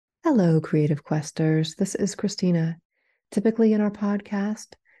Hello, creative questers. This is Christina. Typically in our podcast,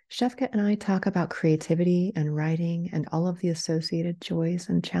 Shefka and I talk about creativity and writing and all of the associated joys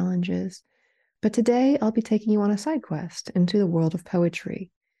and challenges. But today I'll be taking you on a side quest into the world of poetry.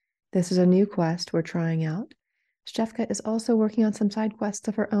 This is a new quest we're trying out. Shefka is also working on some side quests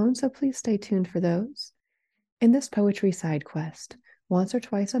of her own, so please stay tuned for those. In this poetry side quest, once or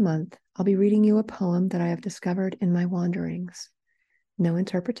twice a month, I'll be reading you a poem that I have discovered in my wanderings. No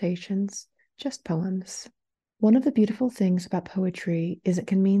interpretations, just poems. One of the beautiful things about poetry is it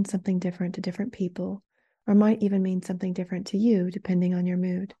can mean something different to different people, or might even mean something different to you, depending on your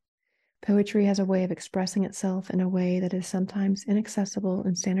mood. Poetry has a way of expressing itself in a way that is sometimes inaccessible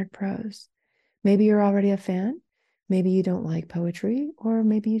in standard prose. Maybe you're already a fan, maybe you don't like poetry, or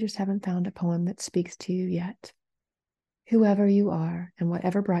maybe you just haven't found a poem that speaks to you yet. Whoever you are and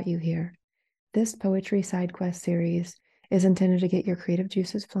whatever brought you here, this Poetry Side Quest series is intended to get your creative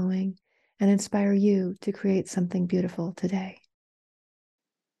juices flowing and inspire you to create something beautiful today.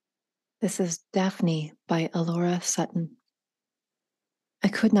 This is Daphne by Ellora Sutton. I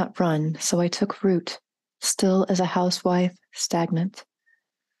could not run, so I took root, still as a housewife, stagnant.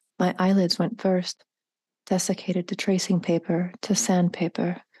 My eyelids went first, desiccated to tracing paper, to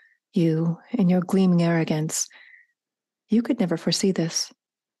sandpaper. You, in your gleaming arrogance, you could never foresee this,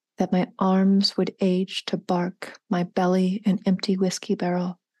 that my arms would age to bark, my belly an empty whiskey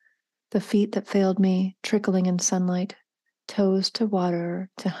barrel, the feet that failed me trickling in sunlight, toes to water,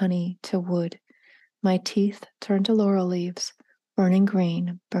 to honey, to wood, my teeth turned to laurel leaves, burning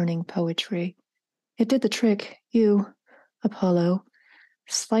green, burning poetry. It did the trick, you, Apollo,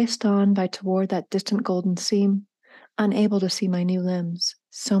 sliced on by toward that distant golden seam, unable to see my new limbs,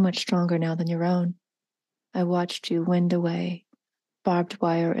 so much stronger now than your own. I watched you wind away, barbed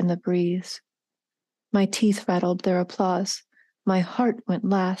wire in the breeze. My teeth rattled their applause. My heart went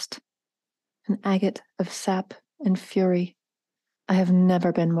last, an agate of sap and fury. I have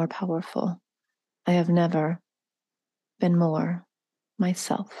never been more powerful. I have never been more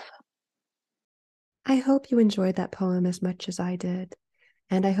myself. I hope you enjoyed that poem as much as I did,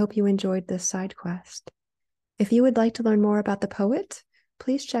 and I hope you enjoyed this side quest. If you would like to learn more about the poet,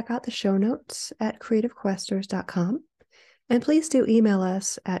 please check out the show notes at creativequesters.com. And please do email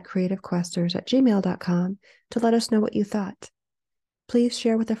us at creativequesters@gmail.com to let us know what you thought. Please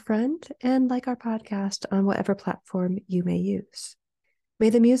share with a friend and like our podcast on whatever platform you may use. May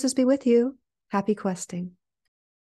the muses be with you. Happy questing.